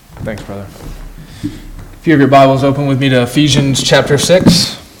Thanks, brother. If you have your Bibles, open with me to Ephesians chapter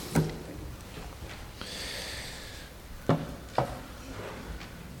 6.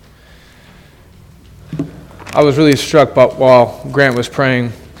 I was really struck by, while Grant was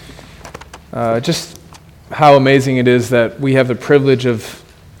praying, just how amazing it is that we have the privilege of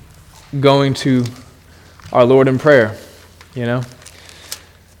going to our Lord in prayer, you know?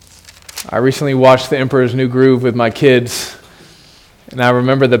 I recently watched The Emperor's New Groove with my kids, and I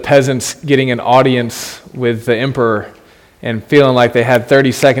remember the peasants getting an audience with the emperor and feeling like they had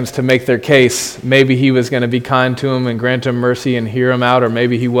 30 seconds to make their case. Maybe he was going to be kind to them and grant them mercy and hear them out, or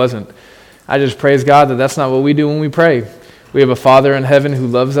maybe he wasn't. I just praise God that that's not what we do when we pray. We have a Father in heaven who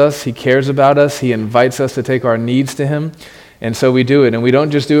loves us. He cares about us. He invites us to take our needs to Him. And so we do it. And we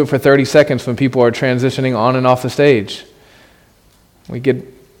don't just do it for 30 seconds when people are transitioning on and off the stage.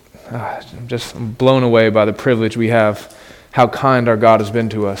 I'm just blown away by the privilege we have, how kind our God has been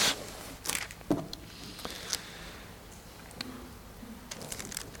to us.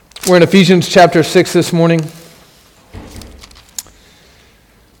 We're in Ephesians chapter 6 this morning.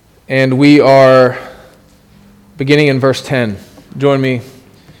 And we are beginning in verse 10. Join me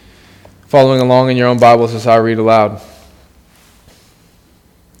following along in your own Bibles as I read aloud.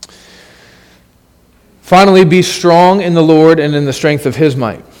 Finally, be strong in the Lord and in the strength of His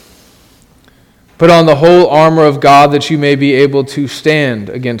might. Put on the whole armor of God that you may be able to stand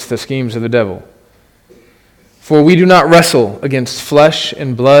against the schemes of the devil. For we do not wrestle against flesh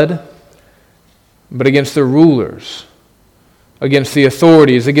and blood, but against the rulers, against the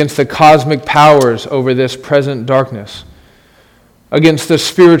authorities, against the cosmic powers over this present darkness, against the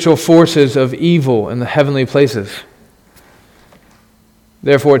spiritual forces of evil in the heavenly places.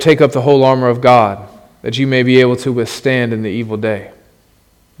 Therefore, take up the whole armor of God, that you may be able to withstand in the evil day,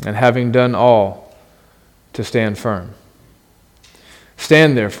 and having done all, to stand firm.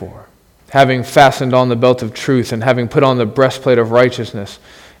 Stand therefore, having fastened on the belt of truth, and having put on the breastplate of righteousness,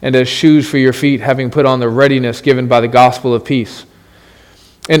 and as shoes for your feet, having put on the readiness given by the gospel of peace.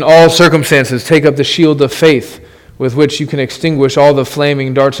 In all circumstances, take up the shield of faith, with which you can extinguish all the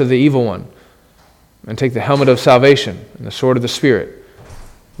flaming darts of the evil one, and take the helmet of salvation and the sword of the Spirit,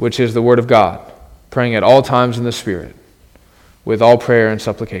 which is the word of God, praying at all times in the Spirit, with all prayer and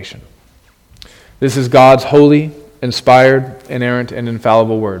supplication. This is God's holy, inspired, inerrant, and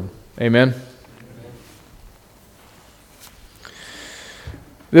infallible word. Amen.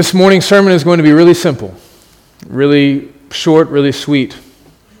 This morning's sermon is going to be really simple, really short, really sweet.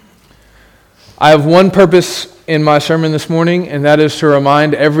 I have one purpose in my sermon this morning, and that is to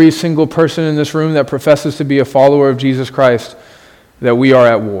remind every single person in this room that professes to be a follower of Jesus Christ that we are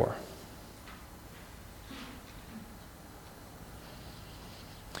at war.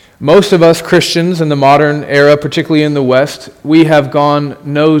 Most of us Christians in the modern era, particularly in the West, we have gone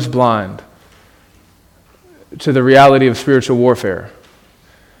nose blind to the reality of spiritual warfare.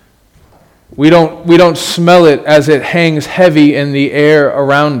 We don't smell it as it hangs heavy in the air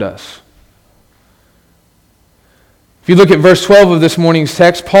around us. If you look at verse 12 of this morning's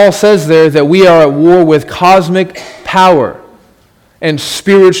text, Paul says there that we are at war with cosmic power and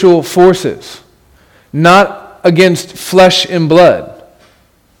spiritual forces, not against flesh and blood.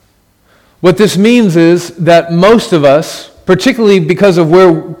 What this means is that most of us, particularly because of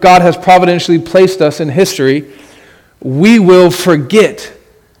where God has providentially placed us in history, we will forget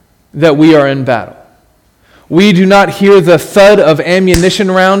that we are in battle. We do not hear the thud of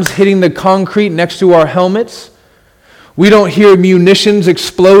ammunition rounds hitting the concrete next to our helmets. We don't hear munitions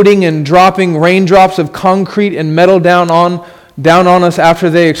exploding and dropping raindrops of concrete and metal down on us after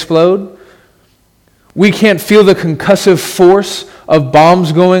they explode. We can't feel the concussive force of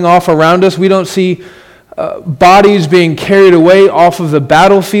bombs going off around us. We don't see bodies being carried away off of the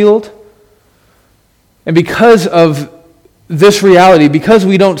battlefield. And because of this reality, because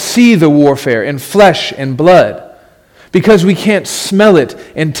we don't see the warfare in flesh and blood, because we can't smell it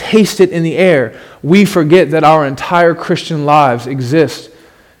and taste it in the air, we forget that our entire Christian lives exist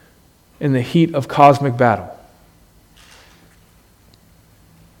in the heat of cosmic battle.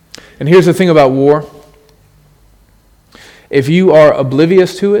 And here's the thing about war. If you are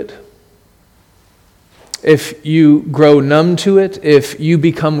oblivious to it, if you grow numb to it, if you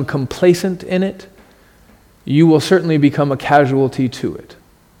become complacent in it, you will certainly become a casualty to it.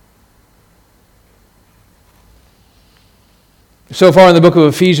 So far in the book of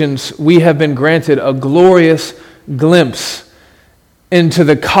Ephesians, we have been granted a glorious glimpse into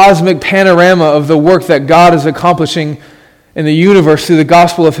the cosmic panorama of the work that God is accomplishing in the universe through the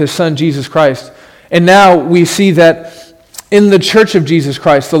gospel of His Son, Jesus Christ. And now we see that In the church of Jesus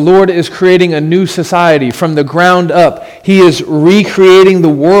Christ, the Lord is creating a new society from the ground up. He is recreating the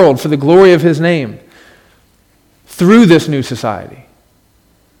world for the glory of his name through this new society.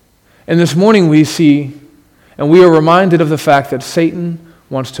 And this morning we see, and we are reminded of the fact that Satan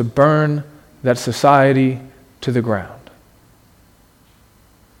wants to burn that society to the ground.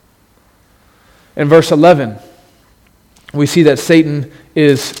 In verse 11, we see that Satan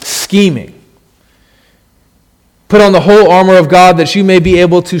is scheming. Put on the whole armor of God that you may be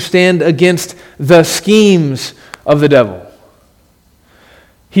able to stand against the schemes of the devil.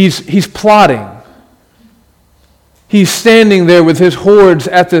 He's plotting. He's standing there with his hordes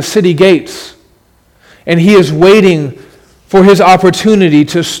at the city gates, and he is waiting for his opportunity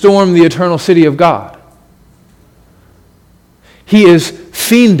to storm the eternal city of God. He is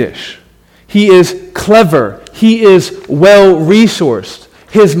fiendish. He is clever. He is well-resourced.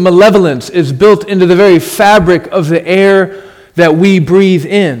 His malevolence is built into the very fabric of the air that we breathe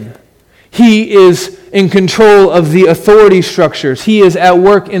in. He is in control of the authority structures. He is at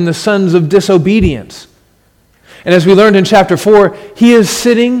work in the sons of disobedience. And as we learned in chapter 4, he is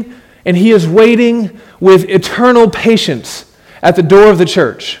sitting and he is waiting with eternal patience at the door of the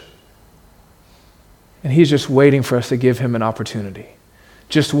church. And he's just waiting for us to give him an opportunity.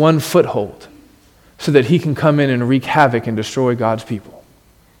 Just one foothold so that he can come in and wreak havoc and destroy God's people.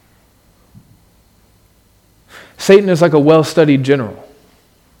 Satan is like a well-studied general.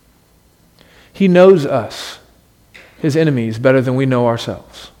 He knows us, his enemies, better than we know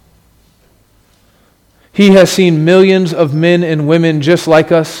ourselves. He has seen millions of men and women just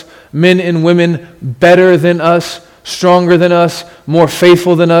like us, men and women better than us, stronger than us, more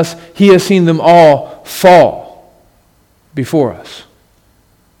faithful than us. He has seen them all fall before us.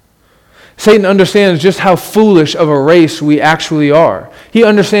 Satan understands just how foolish of a race we actually are. He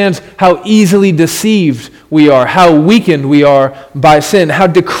understands how easily deceived we are, how weakened we are by sin, how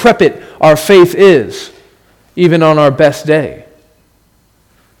decrepit our faith is, even on our best day.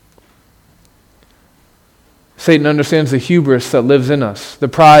 Satan understands the hubris that lives in us, the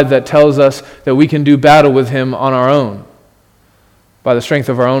pride that tells us that we can do battle with him on our own, by the strength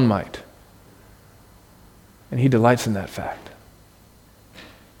of our own might. And he delights in that fact.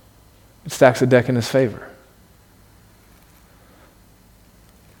 It stacks the deck in his favor.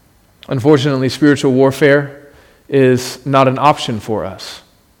 Unfortunately, spiritual warfare is not an option for us.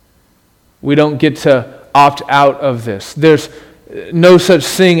 We don't get to opt out of this. There's no such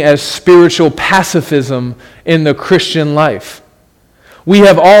thing as spiritual pacifism in the Christian life. We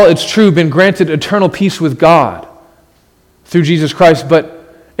have all, it's true, been granted eternal peace with God through Jesus Christ,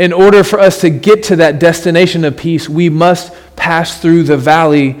 but in order for us to get to that destination of peace, we must pass through the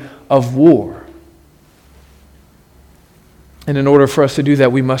valley of war. And in order for us to do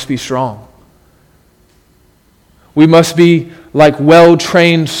that, we must be strong. We must be like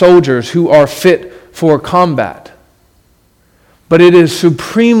well-trained soldiers who are fit for combat. But it is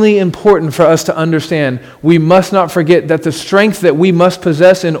supremely important for us to understand we must not forget that the strength that we must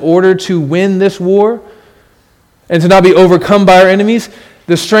possess in order to win this war and to not be overcome by our enemies,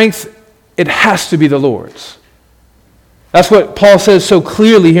 the strength, it has to be the Lord's. That's what Paul says so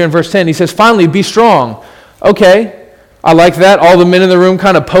clearly here in verse 10. He says, finally, be strong. Okay, I like that. All the men in the room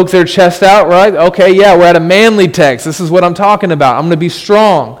kind of poke their chest out, right? Okay, yeah, we're at a manly text. This is what I'm talking about. I'm going to be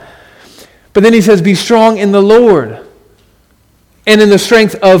strong. But then he says, be strong in the Lord and in the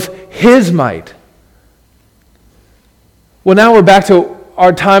strength of his might. Well, now we're back to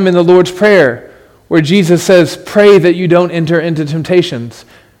our time in the Lord's Prayer where Jesus says, pray that you don't enter into temptations.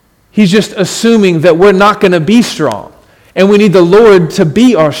 He's just assuming that we're not going to be strong. And we need the Lord to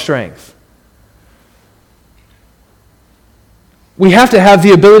be our strength. We have to have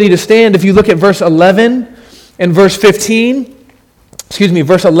the ability to stand. If you look at verse 11 and verse 15,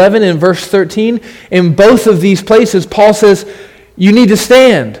 verse 11 and verse 13, in both of these places, Paul says, you need to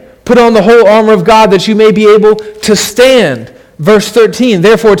stand. Put on the whole armor of God that you may be able to stand. Verse 13,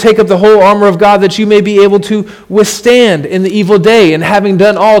 therefore take up the whole armor of God that you may be able to withstand in the evil day, and having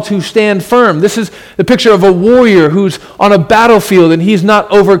done all, to stand firm. This is the picture of a warrior who's on a battlefield and he's not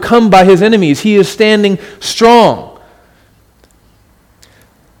overcome by his enemies. He is standing strong.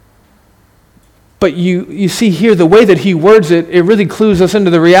 But you see here the way that he words it, it really clues us into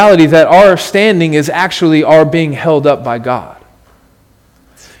the reality that our standing is actually our being held up by God.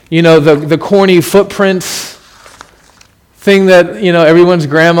 You know, the corny footprints thing that, everyone's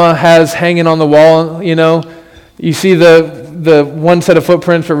grandma has hanging on the wall, you see the one set of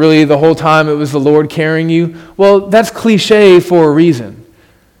footprints, but really the whole time it was the Lord carrying you. Well, that's cliche for a reason,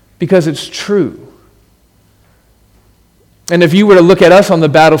 because it's true. And if you were to look at us on the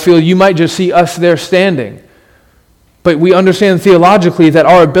battlefield, you might just see us there standing. But we understand theologically that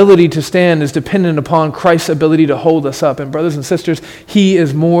our ability to stand is dependent upon Christ's ability to hold us up. And brothers and sisters, he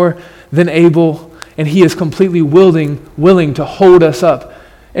is more than able, and he is completely willing to hold us up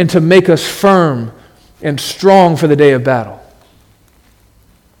and to make us firm and strong for the day of battle.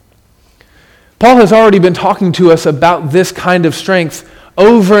 Paul has already been talking to us about this kind of strength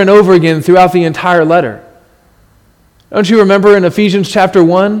over and over again throughout the entire letter. Don't you remember in Ephesians chapter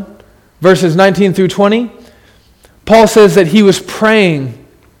 1, verses 19 through 20? Paul says that he was praying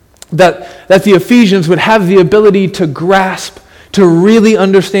that the Ephesians would have the ability to grasp, to really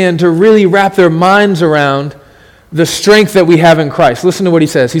understand, to really wrap their minds around the strength that we have in Christ. Listen to what he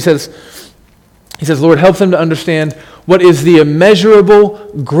says. He says, Lord, help them to understand what is the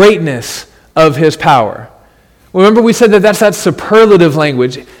immeasurable greatness of his power. Remember we said that that's that superlative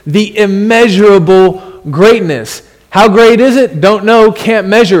language, the immeasurable greatness. How great is it? Don't know, can't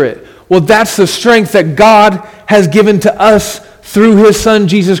measure it. Well, that's the strength that God has given to us through his Son,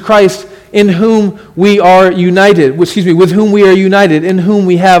 Jesus Christ, in whom we are united, with whom we are united, in whom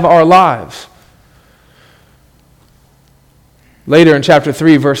we have our lives. Later in chapter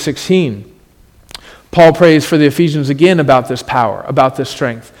 3, verse 16, Paul prays for the Ephesians again about this power, about this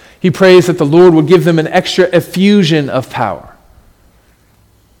strength. He prays that the Lord would give them an extra effusion of power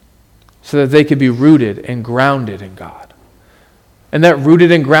so that they could be rooted and grounded in God. And that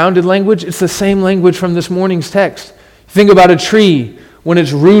rooted and grounded language, it's the same language from this morning's text. Think about a tree. When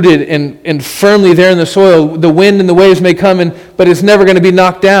it's rooted and firmly there in the soil, the wind and the waves may come, but it's never going to be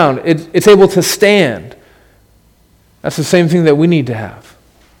knocked down. It's able to stand. That's the same thing that we need to have.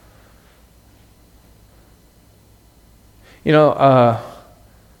 You know,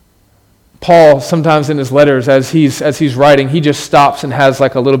 Paul, sometimes in his letters, as he's writing, he just stops and has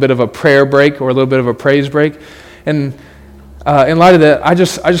like a little bit of a prayer break or a little bit of a praise break. And in light of that, I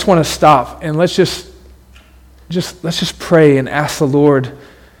just want to stop and let's just pray and ask the Lord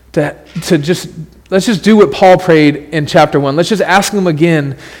let's just do what Paul prayed in chapter 1. Let's just ask him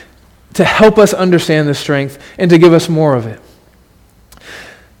again to help us understand the strength and to give us more of it.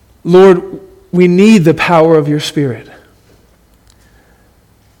 Lord, we need the power of your Spirit.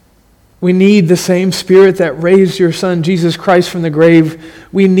 We need the same Spirit that raised your Son, Jesus Christ, from the grave.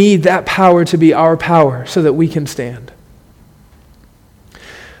 We need that power to be our power so that we can stand.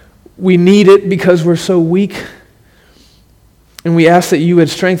 We need it because we're so weak. And we ask that you would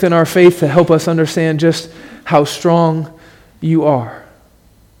strengthen our faith to help us understand just how strong you are.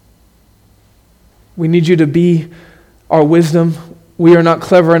 We need you to be our wisdom. We are not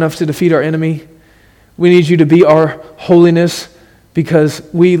clever enough to defeat our enemy. We need you to be our holiness because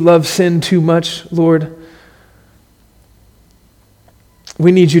we love sin too much, Lord.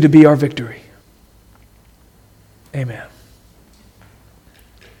 We need you to be our victory. Amen.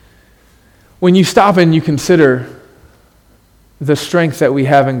 When you stop and you consider the strength that we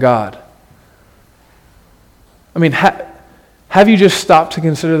have in God, I mean, have you just stopped to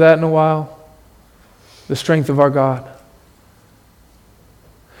consider that in a while? The strength of our God.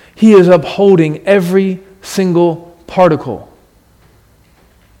 He is upholding every single particle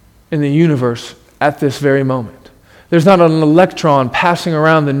in the universe at this very moment. There's not an electron passing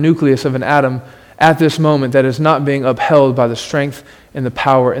around the nucleus of an atom at this moment that is not being upheld by the strength and the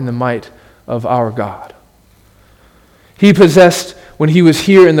power and the might of our God. He possessed, when he was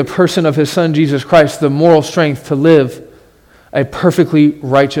here in the person of his Son, Jesus Christ, the moral strength to live a perfectly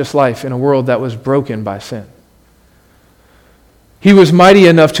righteous life in a world that was broken by sin. He was mighty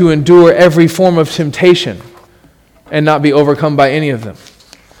enough to endure every form of temptation and not be overcome by any of them.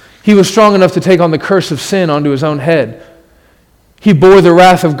 He was strong enough to take on the curse of sin onto his own head. He bore the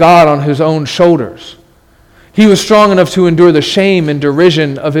wrath of God on his own shoulders. He was strong enough to endure the shame and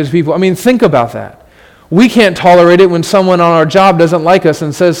derision of his people. I mean, think about that. We can't tolerate it when someone on our job doesn't like us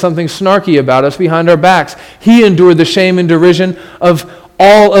and says something snarky about us behind our backs. He endured the shame and derision of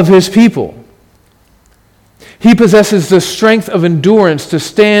all of his people. He possesses the strength of endurance to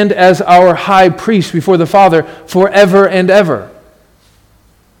stand as our high priest before the Father forever and ever.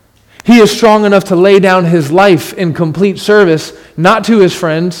 He is strong enough to lay down his life in complete service, not to his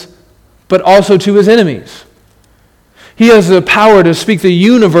friends, but also to his enemies. He has the power to speak the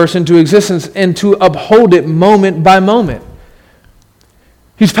universe into existence and to uphold it moment by moment.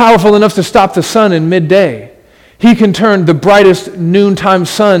 He's powerful enough to stop the sun in midday. He can turn the brightest noontime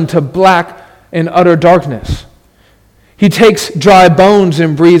sun to black and utter darkness. He takes dry bones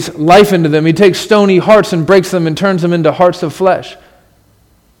and breathes life into them. He takes stony hearts and breaks them and turns them into hearts of flesh.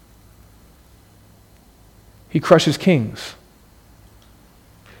 He crushes kings.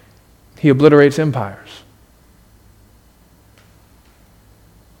 He obliterates empires.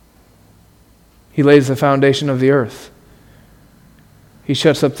 He He lays the foundation of the earth. He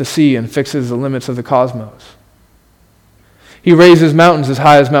shuts up the sea and fixes the limits of the cosmos. He raises mountains as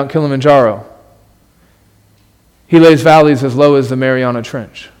high as Mount Kilimanjaro. He lays valleys as low as the Mariana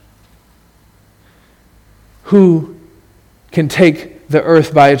Trench. Who can take the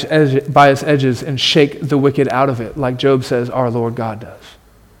earth by its edges and shake the wicked out of it, like Job says our Lord God does?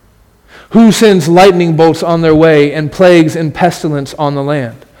 Who sends lightning bolts on their way and plagues and pestilence on the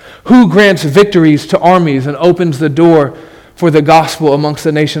land? Who grants victories to armies and opens the door for the gospel amongst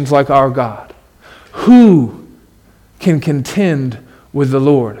the nations like our God? Who can contend with the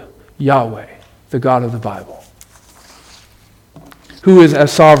Lord, Yahweh, the God of the Bible? Who is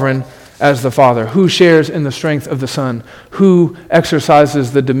as sovereign as the Father? Who shares in the strength of the Son? Who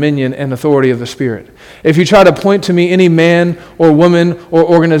exercises the dominion and authority of the Spirit? If you try to point to me any man or woman or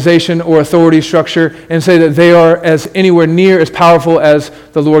organization or authority structure and say that they are as anywhere near as powerful as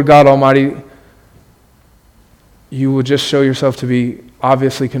the Lord God Almighty, you will just show yourself to be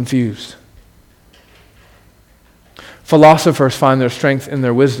obviously confused. Philosophers find their strength in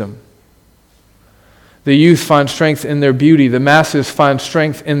their wisdom. The youth find strength in their beauty. The masses find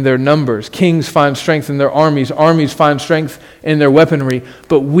strength in their numbers. Kings find strength in their armies. Armies find strength in their weaponry.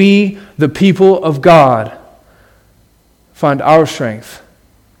 But we, the people of God, find our strength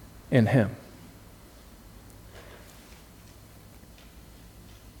in Him.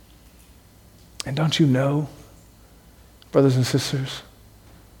 And don't you know, brothers and sisters,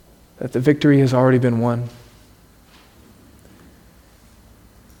 that the victory has already been won?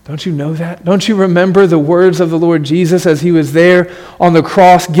 Don't you know that? Don't you remember the words of the Lord Jesus as He was there on the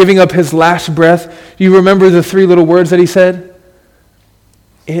cross giving up His last breath? Do you remember the 3 little words that He said?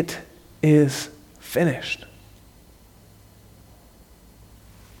 It is finished.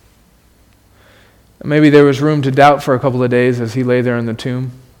 And maybe there was room to doubt for a couple of days as He lay there in the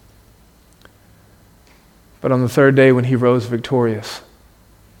tomb. But on the 3rd day when He rose victorious,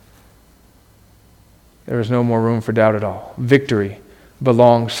 there was no more room for doubt at all. Victory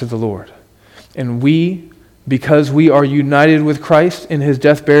belongs to the Lord. And we, because we are united with Christ in His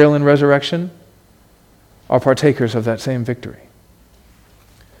death, burial, and resurrection, are partakers of that same victory.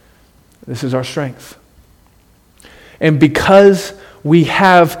 This is our strength. And because we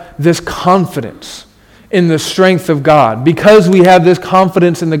have this confidence in the strength of God, because we have this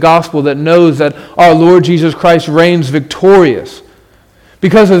confidence in the gospel that knows that our Lord Jesus Christ reigns victorious,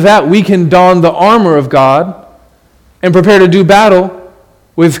 because of that we can don the armor of God and prepare to do battle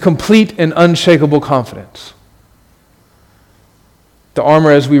with complete and unshakable confidence. The armor,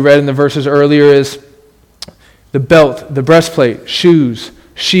 as we read in the verses earlier, is the belt, the breastplate, shoes,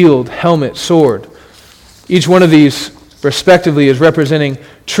 shield, helmet, sword. Each one of these, respectively, is representing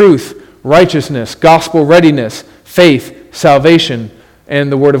truth, righteousness, gospel readiness, faith, salvation,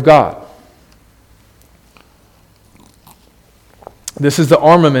 and the Word of God. This is the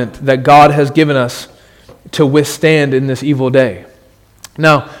armament that God has given us to withstand in this evil day.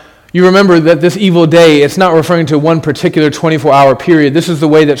 Now, you remember that this evil day, it's not referring to one particular 24-hour period. This is the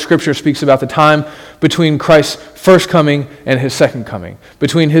way that Scripture speaks about the time between Christ's first coming and His second coming,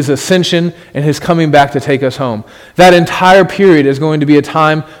 between His ascension and His coming back to take us home. That entire period is going to be a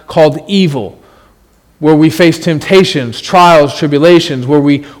time called evil, where we face temptations, trials, tribulations, where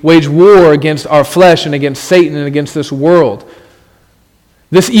we wage war against our flesh and against Satan and against this world.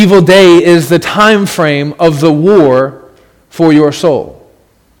 This evil day is the time frame of the war for your soul.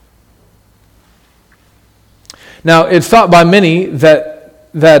 Now, it's thought by many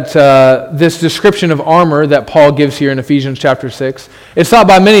that this description of armor that Paul gives here in Ephesians chapter 6, it's thought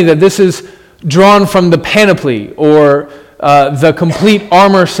by many that this is drawn from the panoply or the complete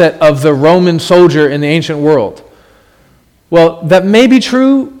armor set of the Roman soldier in the ancient world. Well, that may be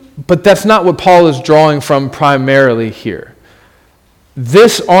true, but that's not what Paul is drawing from primarily here.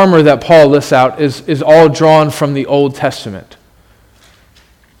 This armor that Paul lists out is all drawn from the Old Testament.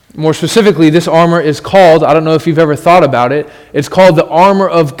 More specifically, this armor is called, I don't know if you've ever thought about it, it's called the armor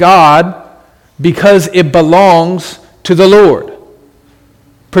of God because it belongs to the Lord,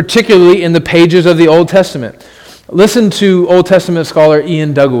 particularly in the pages of the Old Testament. Listen to Old Testament scholar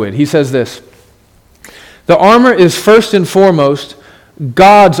Ian Dugwood. He says this: the armor is first and foremost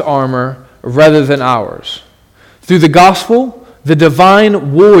God's armor rather than ours. Through the gospel, the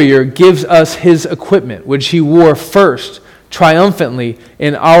divine warrior gives us his equipment, which he wore first triumphantly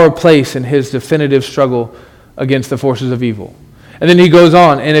in our place in his definitive struggle against the forces of evil. And then he goes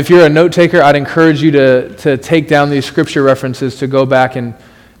on, and if you're a note taker, I'd encourage you to take down these scripture references to go back and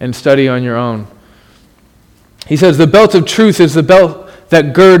study on your own. He says, the belt of truth is the belt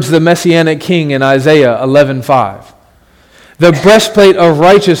that girds the Messianic king in Isaiah 11:5. The breastplate of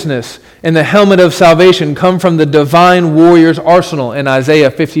righteousness and the helmet of salvation come from the divine warrior's arsenal in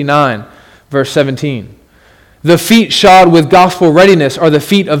Isaiah 59, verse 17. The feet shod with gospel readiness are the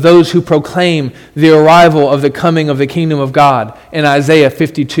feet of those who proclaim the arrival of the coming of the kingdom of God in Isaiah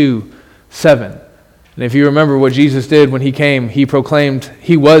 52, 7. And if you remember what Jesus did when he came, he proclaimed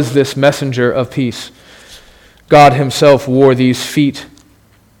he was this messenger of peace. God himself wore these feet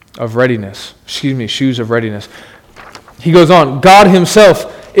of readiness, shoes of readiness. He goes on, God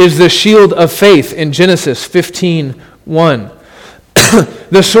himself is the shield of faith in Genesis 15:1.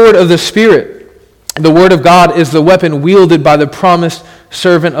 The sword of the Spirit, the word of God, is the weapon wielded by the promised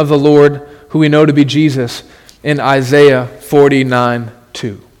servant of the Lord, who we know to be Jesus, in Isaiah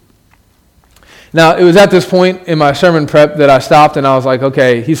 49:2. Now, it was at this point in my sermon prep that I stopped and I was like,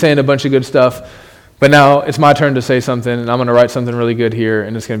 okay, he's saying a bunch of good stuff, but now it's my turn to say something, and I'm going to write something really good here,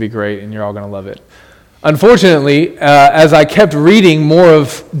 and it's going to be great, and you're all going to love it. Unfortunately, as I kept reading more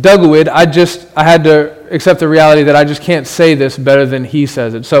of Dugwood, I had to accept the reality that I just can't say this better than he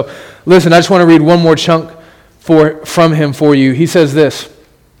says it. So, listen, I just want to read one more chunk from him for you. He says this: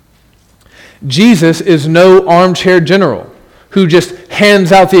 Jesus is no armchair general who just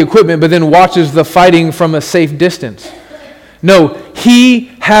hands out the equipment but then watches the fighting from a safe distance. No,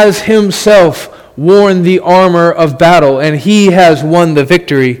 he has himself worn the armor of battle, and he has won the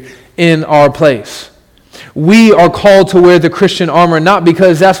victory in our place. We are called to wear the Christian armor not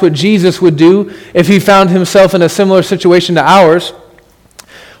because that's what Jesus would do if he found himself in a similar situation to ours.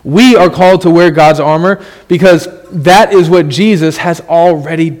 We are called to wear God's armor because that is what Jesus has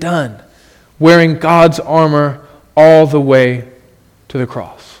already done, wearing God's armor all the way to the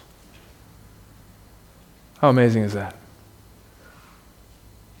cross. How amazing is that?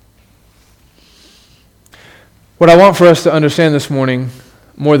 What I want for us to understand this morning,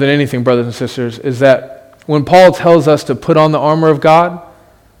 more than anything, brothers and sisters, is that when Paul tells us to put on the armor of God,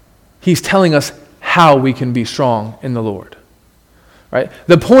 he's telling us how we can be strong in the Lord. Right?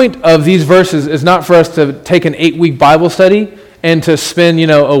 The point of these verses is not for us to take an 8-week Bible study and to spend,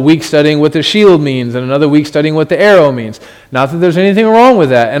 a week studying what the shield means and another week studying what the arrow means. Not that there's anything wrong with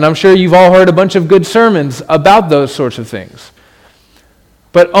that, and I'm sure you've all heard a bunch of good sermons about those sorts of things.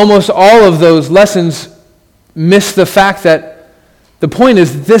 But almost all of those lessons miss the fact that the point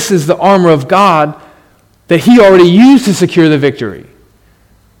is this is the armor of God that he already used to secure the victory.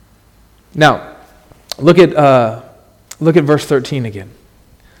 Now, look at verse 13 again.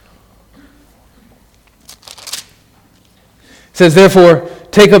 It says, therefore,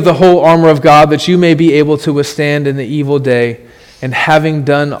 take up the whole armor of God that you may be able to withstand in the evil day, and having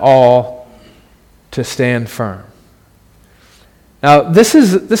done all, to stand firm. Now, this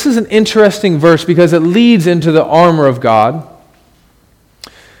is an interesting verse because it leads into the armor of God,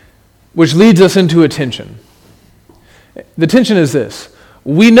 which leads us into a tension. The tension is this: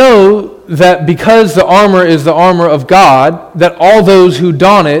 we know that because the armor is the armor of God, that all those who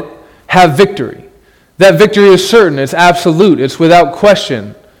don it have victory. That victory is certain, it's absolute, it's without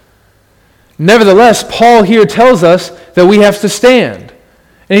question. Nevertheless, Paul here tells us that we have to stand.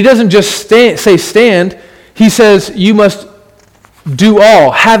 And he doesn't just say stand, he says you must do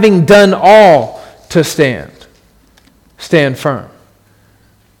all, having done all, to stand. Stand firm.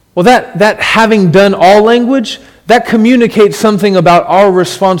 Well, that having done all language, that communicates something about our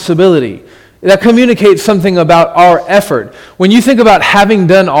responsibility. That communicates something about our effort. When you think about having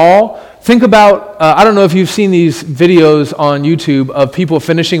done all, think about, I don't know if you've seen these videos on YouTube of people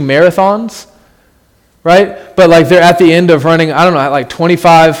finishing marathons, right? But like they're at the end of running, I don't know, like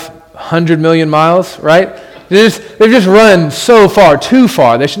 2,500 million miles, right? They've just run so far, too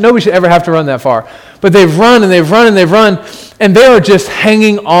far. Nobody should ever have to run that far. But they've run and they've run and they've run, and they are just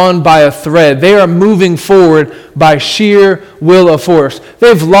hanging on by a thread. They are moving forward by sheer will of force.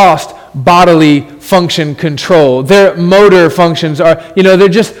 They've lost bodily function control. Their motor functions are, they're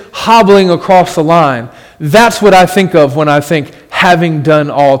just hobbling across the line. That's what I think of when I think having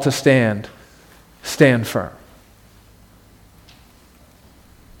done all to stand firm.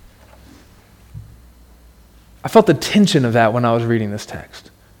 I felt the tension of that when I was reading this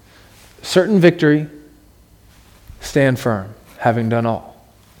text. Certain victory, stand firm, having done all.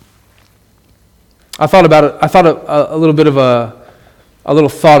 I thought about it. I thought a little bit of a little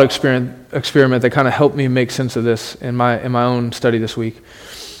thought experiment that kind of helped me make sense of this in my own study this week.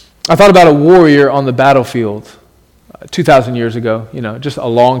 I thought about a warrior on the battlefield 2,000 years ago, just a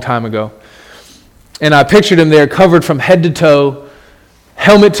long time ago. And I pictured him there covered from head to toe,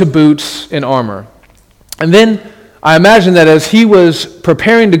 helmet to boots, in armor. And then I imagine that as he was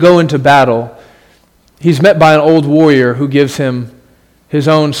preparing to go into battle, he's met by an old warrior who gives him his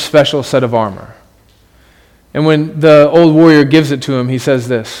own special set of armor. And when the old warrior gives it to him, he says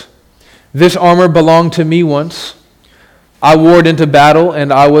this: This armor belonged to me once. I wore it into battle,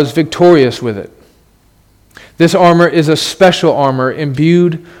 and I was victorious with it. This armor is a special armor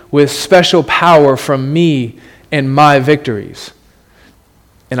imbued with special power from me and my victories.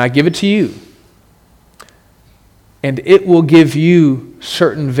 And I give it to you. And it will give you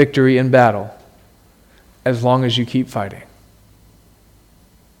certain victory in battle as long as you keep fighting.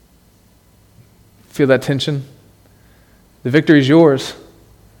 Feel that tension? The victory is yours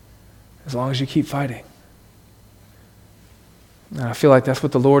as long as you keep fighting. And I feel like that's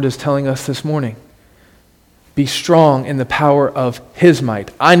what the Lord is telling us this morning. Be strong in the power of His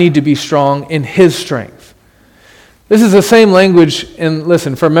might. I need to be strong in His strength. This is the same language, and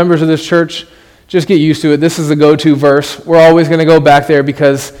listen, for members of this church, just get used to it. This is the go-to verse. We're always going to go back there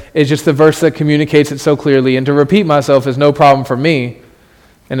because it's just the verse that communicates it so clearly. And to repeat myself is no problem for me,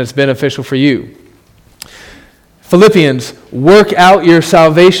 and it's beneficial for you. Philippians, work out your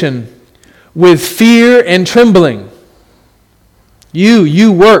salvation with fear and trembling.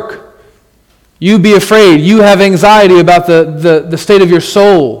 You work. You be afraid. You have anxiety about the state of your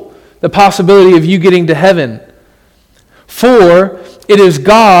soul, the possibility of you getting to heaven. For it is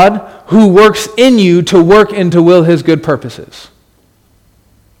God who works in you to work and to will His good purposes.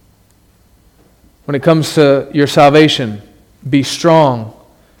 When it comes to your salvation, be strong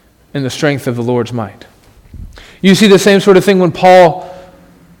in the strength of the Lord's might. You see the same sort of thing when Paul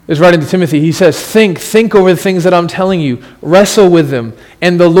is writing to Timothy. He says, think over the things that I'm telling you. Wrestle with them,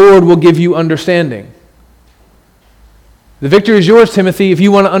 and the Lord will give you understanding. The victory is yours, Timothy, if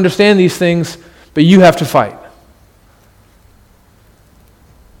you want to understand these things, but you have to fight.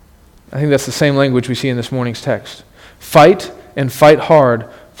 I think that's the same language we see in this morning's text. Fight and fight hard,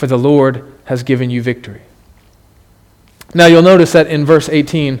 for the Lord has given you victory. Now you'll notice that in verse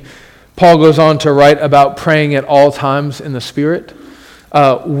 18, Paul goes on to write about praying at all times in the Spirit.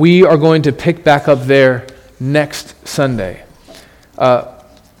 We are going to pick back up there next Sunday. For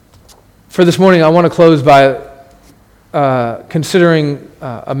this morning, I want to close by considering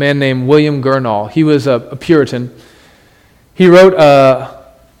a man named William Gurnall. He was a Puritan. He wrote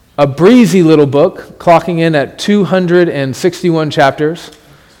a breezy little book, clocking in at 261 chapters,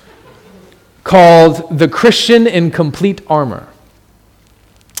 called The Christian in Complete Armor.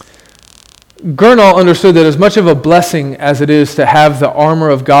 Gurnall understood that as much of a blessing as it is to have the armor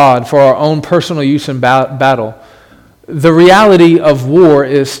of God for our own personal use in battle, the reality of war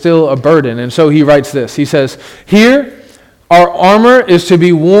is still a burden. And so he writes this. He says, "Here, our armor is to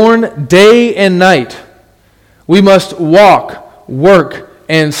be worn day and night. We must walk, work,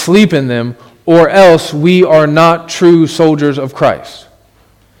 and sleep in them, or else we are not true soldiers of Christ."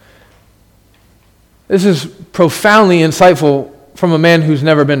 This is profoundly insightful from a man who's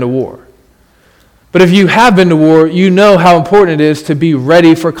never been to war. But if you have been to war, you know how important it is to be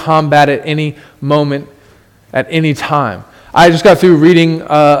ready for combat at any moment, at any time. I just got through reading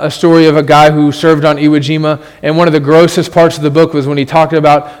a story of a guy who served on Iwo Jima, and one of the grossest parts of the book was when he talked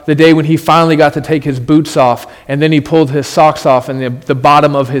about the day when he finally got to take his boots off, and then he pulled his socks off, and the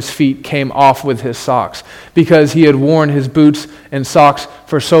bottom of his feet came off with his socks. Because he had worn his boots and socks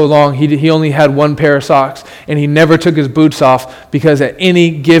for so long, he only had one pair of socks, and he never took his boots off because at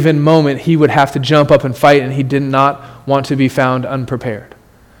any given moment he would have to jump up and fight, and he did not want to be found unprepared.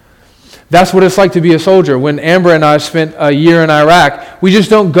 That's what it's like to be a soldier. When Amber and I spent a year in Iraq, we just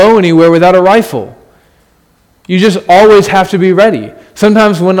don't go anywhere without a rifle. You just always have to be ready.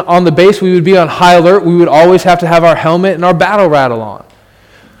 Sometimes when on the base we would be on high alert, we would always have to have our helmet and our battle rattle on.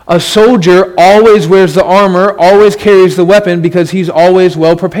 A soldier always wears the armor, always carries the weapon because he's always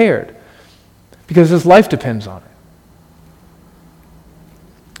well prepared. Because his life depends on it.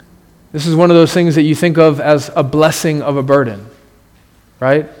 This is one of those things that you think of as a blessing of a burden,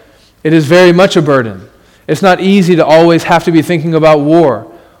 right? It is very much a burden. It's not easy to always have to be thinking about war,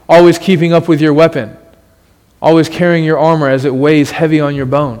 always keeping up with your weapon, always carrying your armor as it weighs heavy on your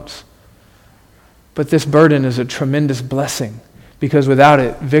bones. But this burden is a tremendous blessing because without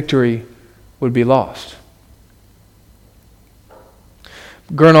it, victory would be lost.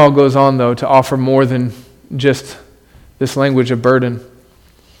 Gurnall goes on, though, to offer more than just this language of burden.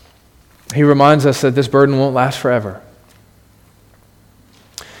 He reminds us that this burden won't last forever.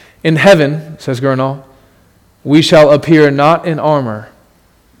 In heaven, says Gurnall, we shall appear not in armor,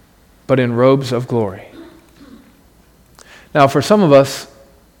 but in robes of glory. Now, for some of us,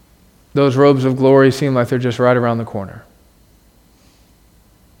 those robes of glory seem like they're just right around the corner.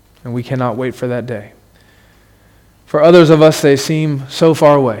 And we cannot wait for that day. For others of us, they seem so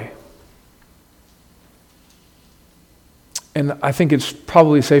far away. And I think it's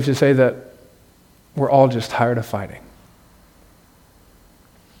probably safe to say that we're all just tired of fighting.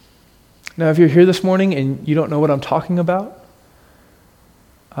 Now, if you're here this morning and you don't know what I'm talking about,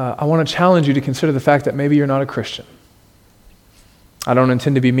 I want to challenge you to consider the fact that maybe you're not a Christian. I don't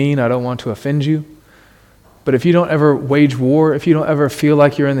intend to be mean. I don't want to offend you. But if you don't ever wage war, if you don't ever feel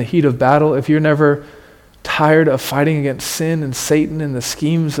like you're in the heat of battle, if you're never tired of fighting against sin and Satan and the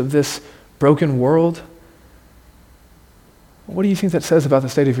schemes of this broken world, what do you think that says about the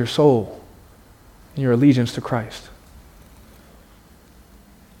state of your soul and your allegiance to Christ?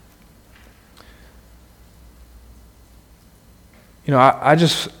 You know, I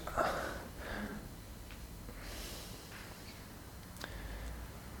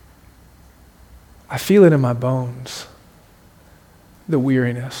feel it in my bones, the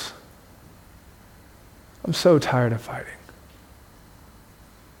weariness. I'm so tired of fighting.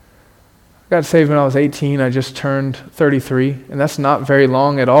 I got saved when I was 18. I just turned 33, and that's not very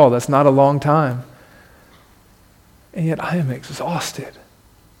long at all. That's not a long time. And yet I am exhausted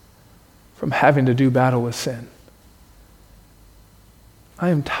from having to do battle with sin. I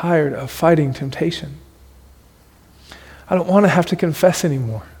am tired of fighting temptation. I don't want to have to confess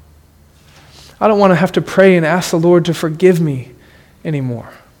anymore. I don't want to have to pray and ask the Lord to forgive me anymore.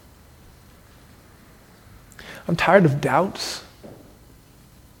 I'm tired of doubts.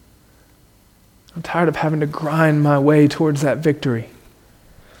 I'm tired of having to grind my way towards that victory.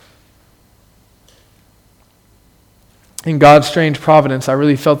 In God's strange providence, I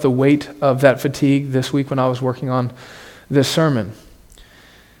really felt the weight of that fatigue this week when I was working on this sermon.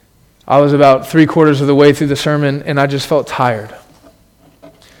 I was about 3/4 of the way through the sermon, and I just felt tired.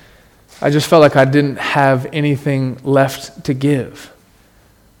 I just felt like I didn't have anything left to give.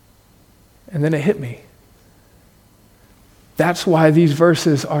 And then it hit me. That's why these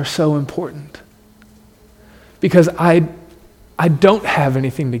verses are so important. Because I don't have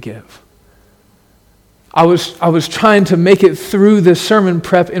anything to give. I was trying to make it through this sermon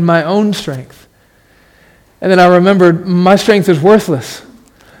prep in my own strength. And then I remembered my strength is worthless.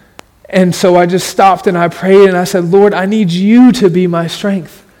 And so I just stopped and I prayed and I said, Lord, I need you to be my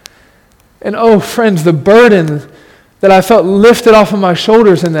strength. And oh, friends, the burden that I felt lifted off of my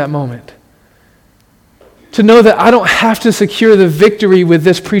shoulders in that moment. To know that I don't have to secure the victory with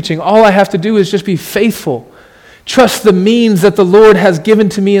this preaching. All I have to do is just be faithful. Trust the means that the Lord has given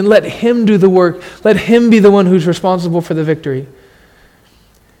to me and let Him do the work. Let Him be the one who's responsible for the victory.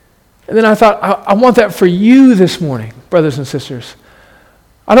 And then I thought, I want that for you this morning, brothers and sisters.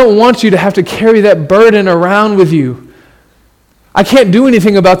 I don't want you to have to carry that burden around with you. I can't do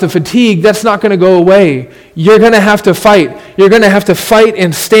anything about the fatigue. That's not going to go away. You're going to have to fight. You're going to have to fight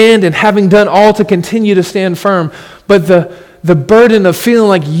and stand, and having done all to continue to stand firm. But the burden of feeling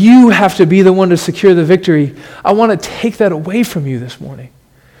like you have to be the one to secure the victory, I want to take that away from you this morning.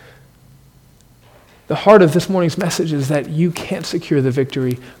 The heart of this morning's message is that you can't secure the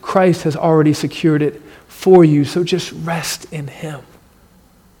victory. Christ has already secured it for you, so just rest in Him.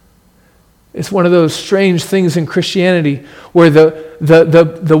 It's one of those strange things in Christianity where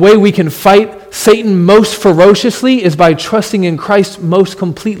the way we can fight Satan most ferociously is by trusting in Christ most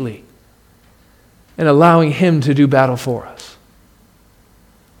completely and allowing Him to do battle for us.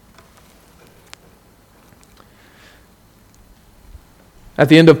 At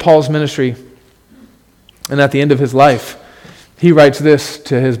the end of Paul's ministry and at the end of his life, he writes this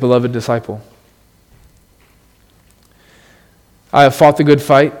to his beloved disciple. I have fought the good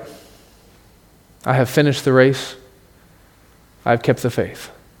fight. I have finished the race. I have kept the faith.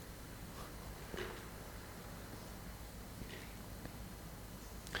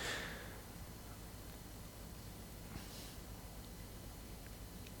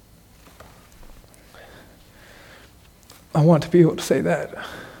 I want to be able to say that.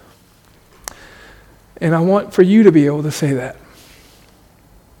 And I want for you to be able to say that.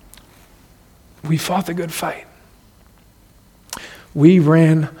 We fought the good fight. We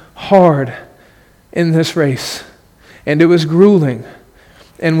ran hard in this race, and it was grueling,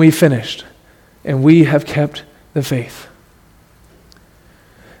 and we finished, and we have kept the faith.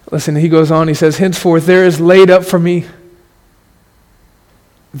 Listen, he goes on, he says, henceforth there is laid up for me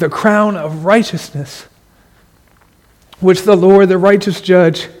the crown of righteousness, which the Lord, the righteous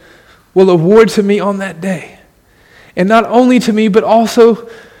judge, will award to me on that day. And not only to me, but also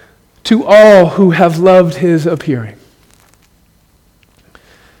to all who have loved His appearing.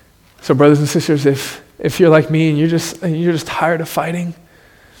 So brothers and sisters, if you're like me and you're just tired of fighting,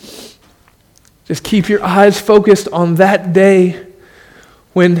 just keep your eyes focused on that day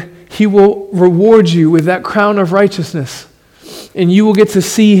when He will reward you with that crown of righteousness. And you will get to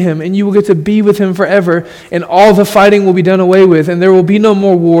see Him, and you will get to be with Him forever, and all the fighting will be done away with, and there will be no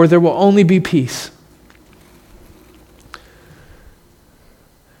more war, there will only be peace.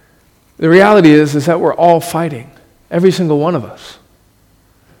 The reality is that we're all fighting, every single one of us.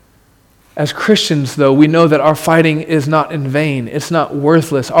 As Christians, though, we know that our fighting is not in vain. It's not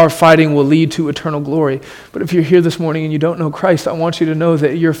worthless. Our fighting will lead to eternal glory. But if you're here this morning and you don't know Christ, I want you to know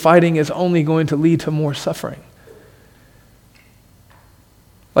that your fighting is only going to lead to more suffering.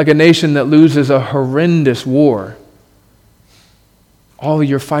 Like a nation that loses a horrendous war, all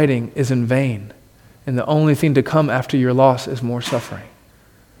your fighting is in vain. And the only thing to come after your loss is more suffering.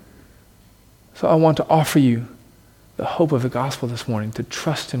 So I want to offer you the hope of the gospel this morning, to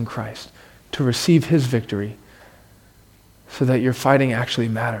trust in Christ, to receive his victory, so that your fighting actually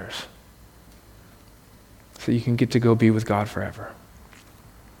matters, so you can get to go be with God forever.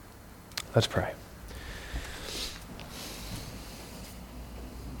 Let's pray.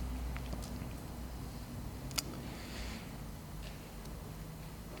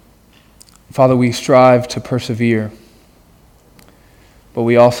 Father, we strive to persevere, but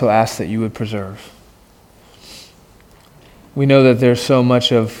we also ask that you would preserve. We know that there's so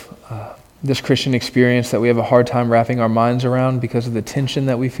much of this Christian experience that we have a hard time wrapping our minds around because of the tension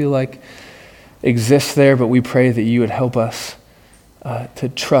that we feel like exists there, but we pray that you would help us to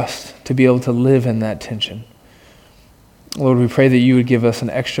trust, to be able to live in that tension. Lord, we pray that you would give us an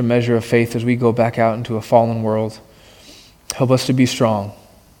extra measure of faith as we go back out into a fallen world. Help us to be strong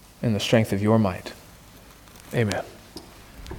in the strength of your might. Amen.